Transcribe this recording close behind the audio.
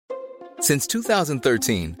Since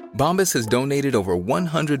 2013, Bombas has donated over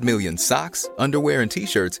 100 million socks, underwear, and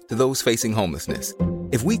T-shirts to those facing homelessness.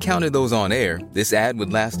 If we counted those on air, this ad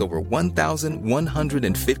would last over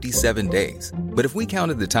 1,157 days. But if we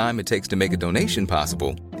counted the time it takes to make a donation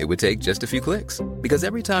possible, it would take just a few clicks. Because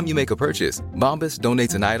every time you make a purchase, Bombas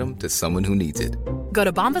donates an item to someone who needs it. Go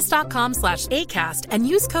to bombas.com/ACAST and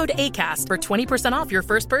use code ACAST for 20% off your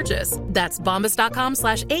first purchase. That's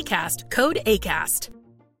bombas.com/ACAST, code ACAST.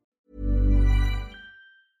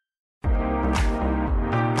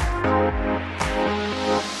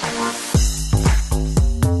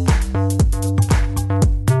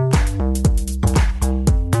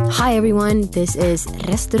 Hi everyone, this is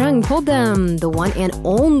Restaurangpodden, the one and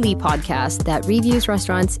only podcast that reviews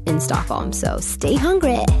restaurants in Stockholm. So stay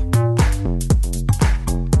hungry!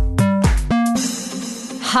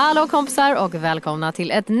 Hallå kompisar och välkomna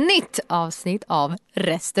till ett nytt avsnitt av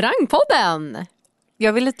Restaurangpodden!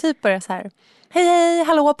 Jag ville typ börja så här. Hej,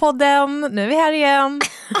 hallå podden, nu är vi här igen.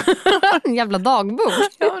 En jävla dagbok.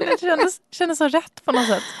 Ja, det kändes så rätt på något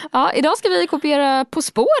sätt. Ja, idag ska vi kopiera På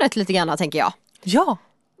spåret lite grann, tänker jag. Ja.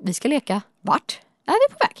 Vi ska leka. Vart är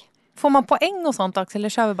vi på väg? Får man poäng och sånt också eller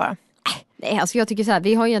kör vi bara? Nej, alltså jag tycker så här,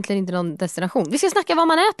 vi har egentligen inte någon destination. Vi ska snacka vad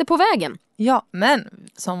man äter på vägen. Ja, men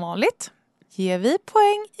som vanligt ger vi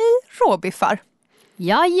poäng i råbiffar.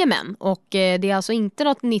 Jajamän, och det är alltså inte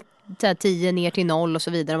något 10 ner till 0 och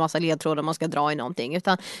så vidare, massa ledtrådar man ska dra i någonting,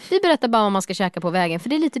 utan vi berättar bara vad man ska käka på vägen, för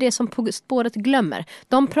det är lite det som På spåret glömmer.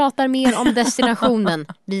 De pratar mer om destinationen,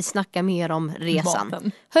 vi snackar mer om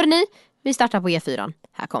resan. Hörrni, vi startar på E4.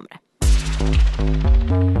 Här kommer det.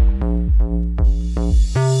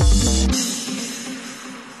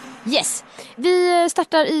 Yes, vi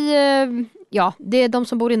startar i, det är de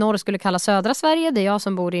som bor i norr skulle kalla södra Sverige. Det är jag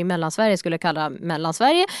som bor i Mellansverige skulle kalla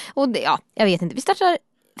Mellansverige. Och det, jag vet inte, vi startar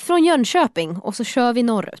från Jönköping och så kör vi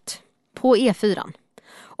norrut på E4.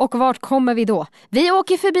 Och vart kommer vi då? Vi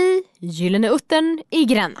åker förbi Gyllene Uttern i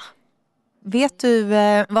Gränna. Vet du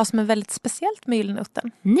vad som är väldigt speciellt med Gyllene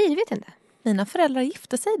Uttern? Nej, det vet jag inte. Mina föräldrar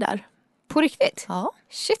gifte sig där. På riktigt? Ja.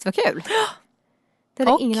 Shit, vad kul. Det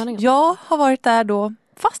och ingen aning om. Jag har varit där då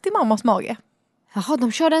fast i mammas mage. Jaha,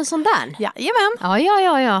 de körde en sån där? Jajamän.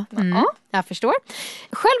 Ja. Jag förstår.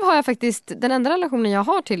 Själv har jag faktiskt, den enda relationen jag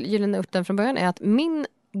har till Gyllene Uttern från början är att min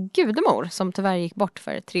gudemor, som tyvärr gick bort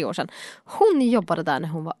för 3 år sedan, hon jobbade där när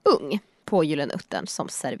hon var ung på Gyllene Uttern som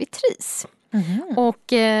servitris. Mm-hmm.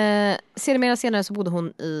 Och senare så bodde hon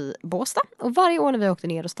i Båstad. Och varje år när vi åkte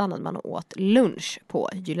ner och stannade man och åt lunch på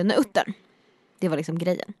Gyllene Uttern. Det var liksom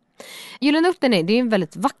grejen. Gyllene Uttern är en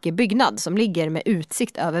väldigt vacker byggnad som ligger med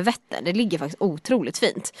utsikt över Vättern. Det ligger faktiskt otroligt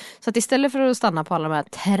fint. Så att istället för att stanna på alla de här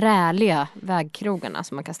träliga vägkrogarna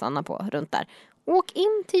som man kan stanna på runt där, åk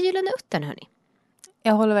in till Gyllene Uttern, hörni.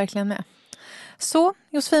 Jag håller verkligen med. Så,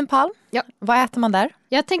 Josefin Palm, vad äter man där?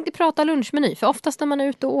 Jag tänkte prata lunchmeny, för oftast när man är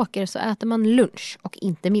ute och åker så äter man lunch och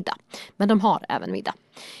inte middag. Men de har även middag.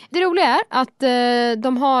 Det roliga är att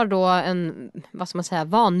de har då en,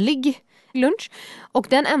 vanlig lunch. Och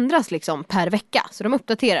den ändras liksom per vecka. Så de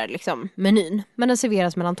uppdaterar liksom menyn. Men den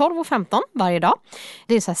serveras mellan 12 och 15 varje dag.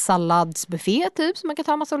 Det är så här salladsbuffé typ, så man kan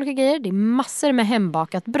ta massa olika grejer. Det är massor med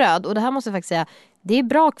hembakat bröd. Och det här måste jag faktiskt säga, det är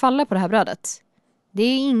bra kvalitet på det här brödet. Det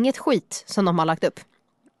är inget skit som de har lagt upp.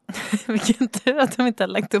 Vilken tur att de inte har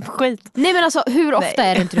lagt upp skit. Nej, men alltså hur ofta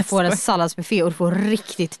är det inte du får en salladsbuffé och du får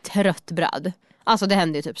riktigt trött bröd? Alltså det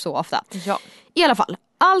händer ju typ så ofta. Ja. I alla fall,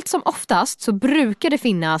 allt som oftast så brukar det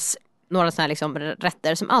finnas några såna här liksom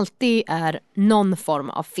rätter som alltid är någon form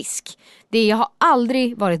av fisk. Jag har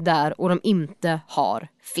aldrig varit där och de inte har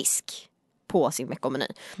fisk på sin veckomeny.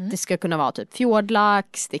 Det ska kunna vara typ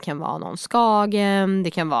fjordlax, det kan vara någon skagen,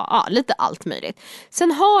 det kan vara lite allt möjligt.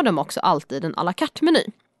 Sen har de också alltid en à la carte-meny.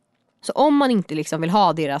 Så om man inte liksom vill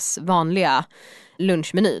ha deras vanliga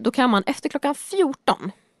lunchmeny, då kan man efter klockan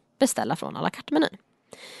 14 beställa från à la carte-menyn.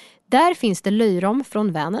 Där finns det löjrom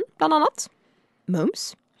från Vägen bland annat.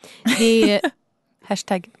 Mums. Det är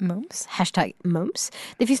 #mums.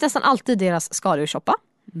 Det finns nästan alltid deras skaldjurssoppa.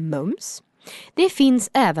 Mums. Det finns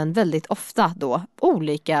även väldigt ofta då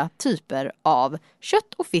olika typer av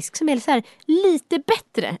kött och fisk som är så här lite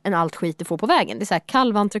bättre än allt skit du får på vägen. Det är så här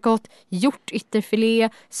kalvantrikott, hjortytterfilé,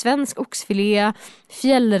 svensk oxfilé,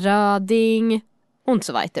 fjällröding, och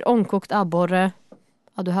så vidare, ångkokt abborre.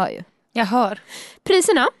 Ja, du hör ju. Jag hör.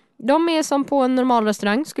 Priserna, de är som på en normal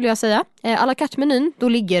restaurang skulle jag säga. À la carte-menyn, då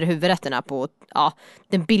ligger huvudrätterna på,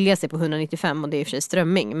 den billigaste på 195 och det är i och för sig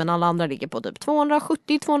strömming. Men alla andra ligger på typ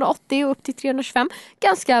 270, 280 och upp till 325.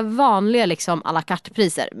 Ganska vanliga liksom à la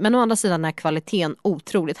carte-priser. Men å andra sidan är kvaliteten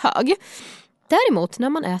otroligt hög. Däremot när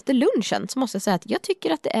man äter lunchen så måste jag säga att jag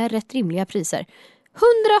tycker att det är rätt rimliga priser.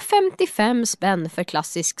 155 spänn för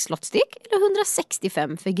klassisk slottstek eller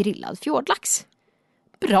 165 för grillad fjordlax.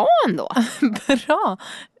 Bra ändå. Bra.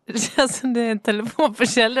 Det känns som det är en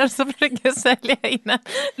telefonförsäljare som försöker sälja in en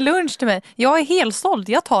lunch till mig. Jag är helt såld,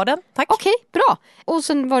 jag tar den. Tack. Okej, bra. Och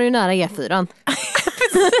sen var det ju nära E4.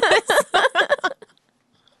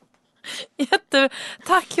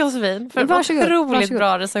 Tack Josefin för en otroligt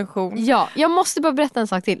bra recension. Ja, jag måste bara berätta en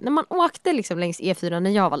sak till. När man åkte liksom längs E4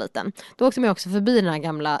 när jag var liten, då åkte man också förbi den här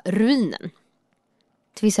gamla ruinen.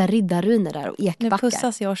 Det finns riddarruiner där och ekbackar. Nu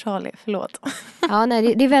pussas jag och Charlie, förlåt. Ja,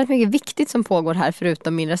 nej, det är väldigt mycket viktigt som pågår här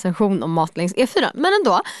förutom min recension om mat längs E4. Men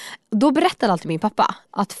ändå, då berättade alltid min pappa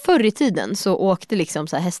att förr i tiden så åkte liksom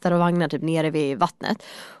så här hästar och vagnar typ nere vid vattnet.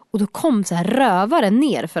 Och då kom så här rövare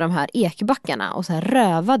ner för de här ekbackarna och så här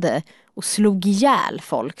rövade och slog ihjäl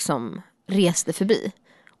folk som reste förbi.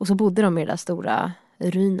 Och så bodde de i den där stora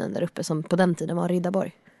ruinen där uppe som på den tiden var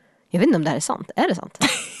Riddarborg. Jag vet inte om det här är sant. Är det sant?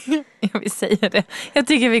 Jag vill säga det. Jag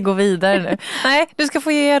tycker vi går vidare nu. Nej, du ska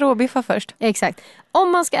få ge råbiffar först. Exakt.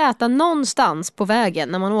 Om man ska äta någonstans på vägen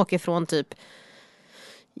när man åker från typ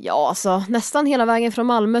alltså nästan hela vägen från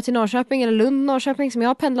Malmö till Norrköping eller Lund, Norrköping som jag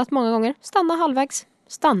har pendlat många gånger. Stanna halvvägs.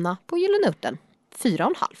 Stanna på Gyllene Uttern.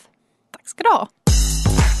 4,5. Tack ska du ha.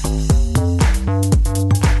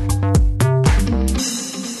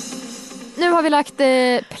 Nu har vi lagt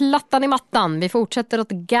plattan i mattan. Vi fortsätter att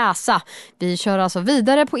gasa. Vi kör alltså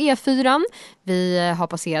vidare på E4. Vi har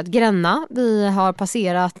passerat Gränna. Vi har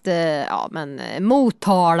passerat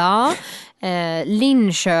Motala,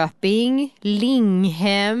 Linköping,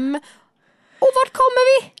 Linghem. Och vart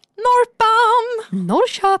kommer vi?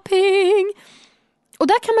 Norrköping. Och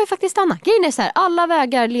där kan man ju faktiskt stanna. Grejen är så här, alla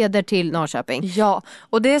vägar leder till Norrköping. Ja,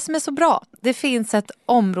 och det som är så bra, det finns ett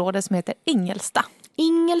område som heter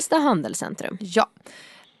Ingelsta handelscentrum. Ja,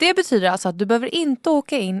 det betyder alltså att du behöver inte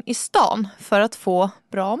åka in i stan för att få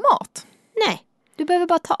bra mat. Nej, du behöver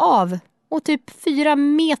bara ta av. Och typ 4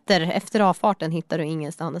 meter efter avfarten hittar du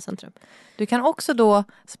Ingelsta handelscentrum. Du kan också då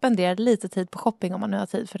spendera lite tid på shopping om man nu har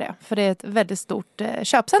tid för det. För det är ett väldigt stort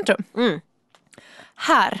köpcentrum.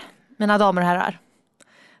 Här, mina damer och herrar,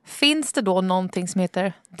 finns det då någonting som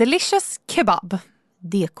heter Delicious Kebab.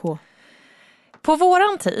 DK. På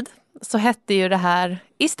våran tid så hette ju det här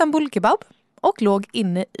Istanbul Kebab och låg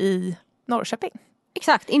inne i Norrköping.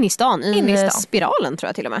 Exakt, in i stan. I Spiralen tror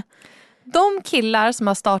jag till och med. De killar som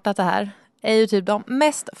har startat det här är ju typ de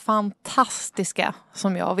mest fantastiska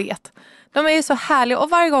som jag vet. De är ju så härliga och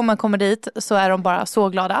varje gång man kommer dit så är de bara så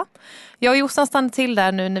glada. Jag och Jossan stannade till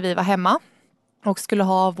där nu när vi var hemma och skulle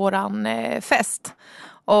ha våran fest.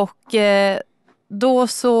 Och då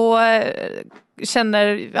så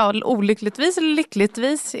känner olyckligtvis eller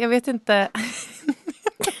lyckligtvis, jag vet inte,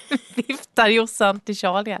 viftar Jossan till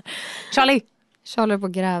Charlie här. Charlie på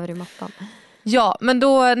gräver i mattan. Ja, men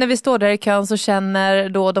då när vi står där i kön så känner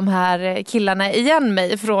då de här killarna igen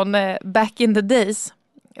mig från back in the days.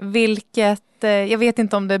 Vilket, jag vet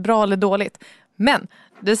inte om det är bra eller dåligt. Men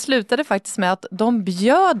det slutade faktiskt med att de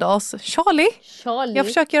bjöd oss, Charlie, jag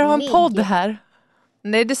försöker ha en podd här.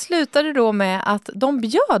 Nej, det slutade då med att de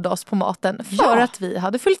bjöd oss på maten för att vi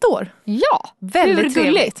hade fyllt år. Ja, väldigt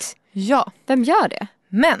trevligt. Ja. Vem gör det?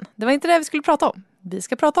 Men det var inte det vi skulle prata om. Vi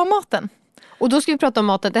ska prata om maten. Och då ska vi prata om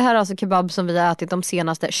maten. Det här är alltså kebab som vi har ätit de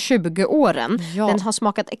senaste 20 åren. Ja. Den har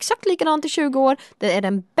smakat exakt likadant i 20 år. Det är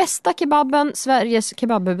den bästa kebaben. Sveriges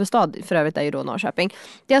kebabhuvudstad för övrigt är ju då Norrköping.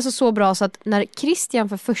 Det är alltså så bra så att när Christian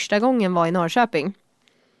för första gången var i Norrköping,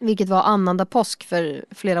 vilket var annandag påsk för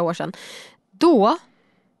flera år sedan, då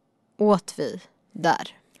åt vi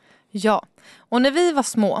där. Ja, och när vi var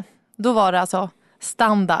små, då var det alltså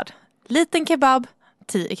standard. Liten kebab,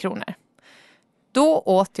 10 kronor. Då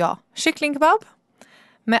åt jag kycklingkebab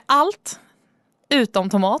med allt, utom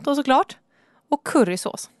tomat och såklart, och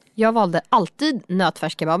currysås. Jag valde alltid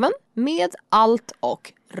nötfärskebaben med allt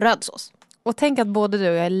och rödsås. Och tänk att både du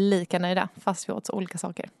och jag är lika nöjda, fast vi åt så olika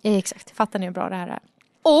saker. Exakt. Fattar ni hur bra det här är?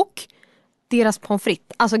 Och deras pommes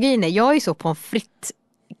frites. Alltså grejen är, jag är så pommes frites.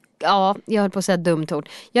 Ja, jag höll på att säga dumt ord.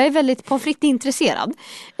 Jag är väldigt pommes frites intresserad.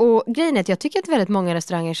 Och grejen är att jag tycker att väldigt många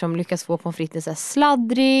restauranger som lyckas få pommes frites är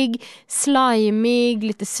sladdrig, slimig,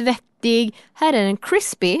 lite svettig. Här är den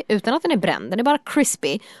crispy utan att den är bränd. Den är bara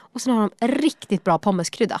crispy. Och sen har de riktigt bra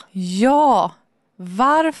pommeskrydda. Ja,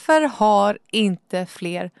 varför har inte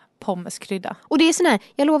fler pommeskrydda? Och det är sån här,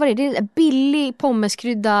 jag lovar dig, det är billig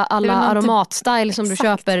pommeskrydda alla aromatstyle som du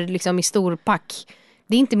köper liksom i stor pack.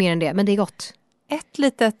 Det är inte mer än det, men det är gott. Ett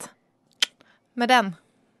litet med den.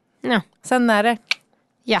 Ja. Sen är det.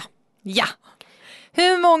 Ja.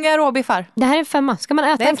 Hur många råbiffar? Det här är 5. Ska man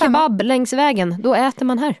äta en kebab längs vägen, då äter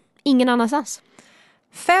man här. Ingen annanstans.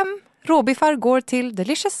 5 råbiffar går till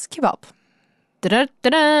delicious kebab.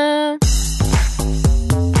 Da-da-da-da.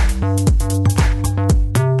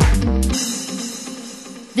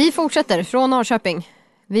 Vi fortsätter från Norrköping.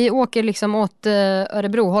 Vi åker liksom åt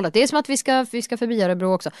Örebro-hållet. Det är som att vi ska förbi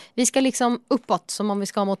Örebro också. Vi ska liksom uppåt, som om vi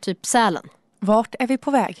ska mot typ Sälen. Vart är vi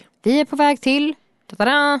på väg? Vi är på väg till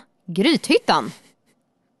Grythyttan.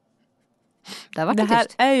 Det här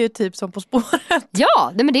är ju typ som På spåret.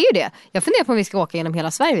 Ja, men det är ju det. Jag funderar på om vi ska åka genom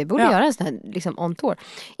hela Sverige. Vi borde göra en sån här liksom on tour.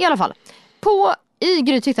 I alla fall, i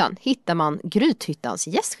Grythyttan hittar man Grythyttans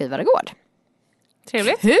gästgivaregård.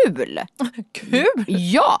 Trevligt. Kul!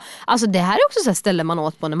 Ja, alltså det här är också så här ställen man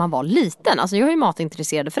åt på när man var liten. Alltså jag har ju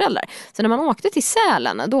matintresserade föräldrar. Så när man åkte till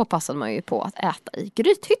Sälen, då passade man ju på att äta i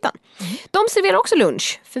Grythyttan. De serverar också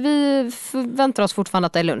lunch, för vi förväntar oss fortfarande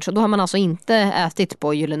att det är lunch. Och då har man alltså inte ätit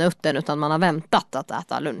på Gyllene Uttern, utan man har väntat att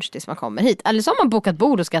äta lunch tills man kommer hit. Eller så har man bokat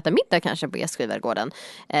bord och ska äta middag kanske på gästgivaregården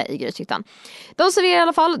i Grythyttan. De serverar i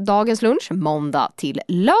alla fall dagens lunch måndag till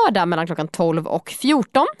lördag mellan klockan 12 och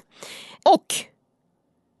 14. Och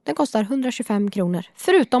den kostar 125 kronor.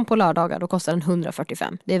 Förutom på lördagar, då kostar den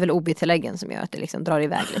 145. Det är väl OB-tilläggen som gör att det liksom drar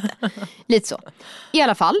iväg lite. Lite så. I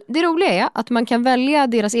alla fall, det roliga är att man kan välja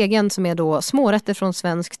deras egen som är då smårätter från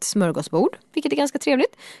svenskt smörgåsbord. Vilket är ganska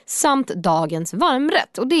trevligt. Samt dagens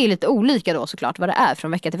varmrätt. Och det är lite olika då såklart vad det är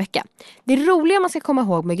från vecka till vecka. Det roliga man ska komma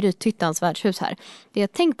ihåg med Grythyttans värdshus här. Det är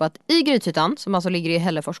att tänk på att i Grythyttan, som alltså ligger i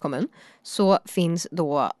Hällefors kommun, så finns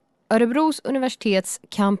då Örebros universitets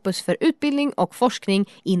campus för utbildning och forskning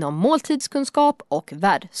inom måltidskunskap och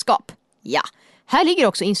värdskap. Ja, här ligger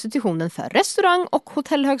också institutionen för restaurang- och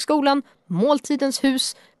hotellhögskolan, Måltidens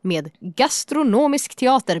hus med gastronomisk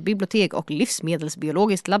teater, bibliotek och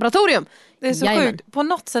livsmedelsbiologiskt laboratorium. Det är så sjukt. På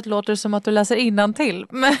något sätt låter det som att du läser innantill.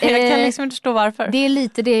 Men jag kan liksom inte förstå varför. Det är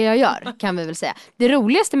lite det jag gör, kan vi väl säga. Det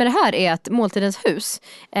roligaste med det här är att Måltidens hus,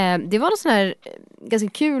 det var något sån här ganska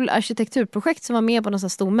kul arkitekturprojekt som var med på någon sån här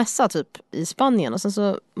stor mässa typ i Spanien. Och sen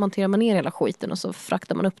så monterar man ner hela skiten och så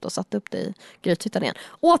fraktar man upp det och satte upp det i Grythyttan igen.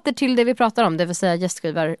 Åter till det vi pratar om, det vill säga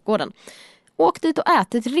gästgivaregården. Åk dit och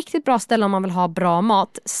ät. Ett riktigt bra ställe om man vill ha bra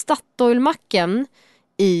mat. Statoilmacken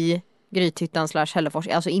i Grythyttan / Hällefors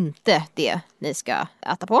är alltså inte det ni ska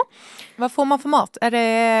äta på. Vad får man för mat?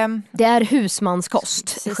 Det är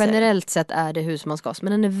husmanskost. Generellt sett är det husmanskost.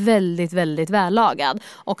 Men den är väldigt, väldigt vällagad.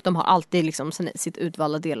 Och de har alltid liksom sitt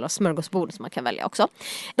utvalda delar av smörgåsbord som man kan välja också.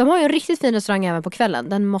 De har ju en riktigt fin restaurang även på kvällen.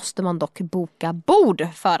 Den måste man dock boka bord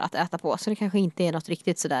för att äta på. Så det kanske inte är något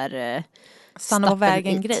riktigt sådär... stanna på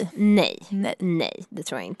vägen grej. Nej, det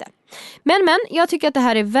tror jag inte. Men, jag tycker att det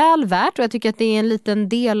här är väl värt och jag tycker att det är en liten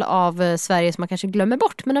del av Sverige som man kanske glömmer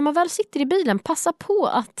bort. Men när man väl sitter i bilen, passa på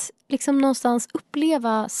att liksom någonstans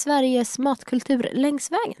uppleva Sveriges matkultur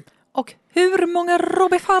längs vägen. Och hur många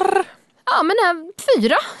råbiffar? Ja, men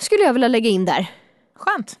 4 skulle jag vilja lägga in där.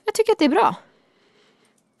 Skönt. Jag tycker att det är bra.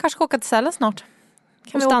 Kanske åka till Sälen snart.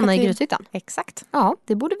 Kan vi stanna i Grythyttan? Exakt. Ja,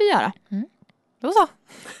 det borde vi göra. Då så.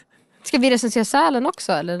 Ska vi recensera Sälen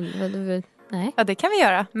också? Eller? Nej. Ja, det kan vi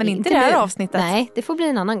göra. Men inte det här avsnittet. Nej, det får bli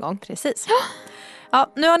en annan gång. Precis.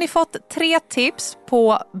 Ja, nu har ni fått 3 tips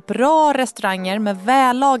på bra restauranger med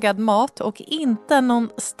vällagad mat och inte någon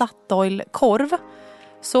Statoil-korv.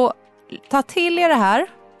 Så ta till er det här.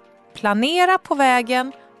 Planera på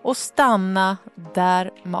vägen och stanna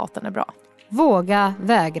där maten är bra. Våga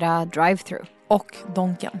vägra drive-thru. Och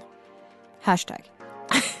donken. Hashtag.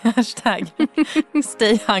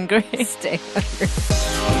 Stay hungry. Stay hungry.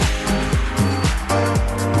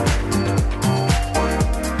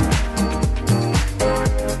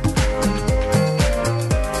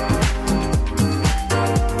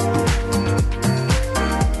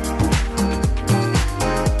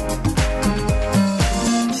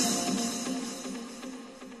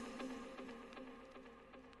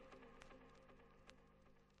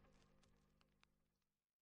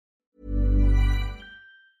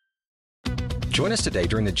 Join us today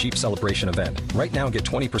during the Jeep Celebration event. Right now, get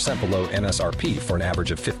 20% below MSRP for an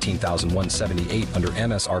average of $15,178 under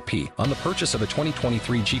MSRP on the purchase of a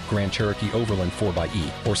 2023 Jeep Grand Cherokee Overland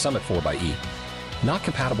 4xE or Summit 4xE. Not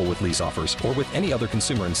compatible with lease offers or with any other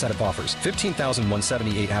consumer incentive offers.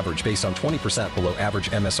 $15,178 average based on 20% below average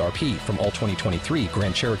MSRP from all 2023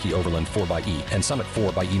 Grand Cherokee Overland 4xE and Summit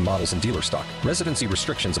 4xE models in dealer stock. Residency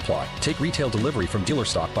restrictions apply. Take retail delivery from dealer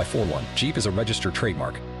stock by 4/1. Jeep is a registered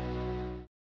trademark.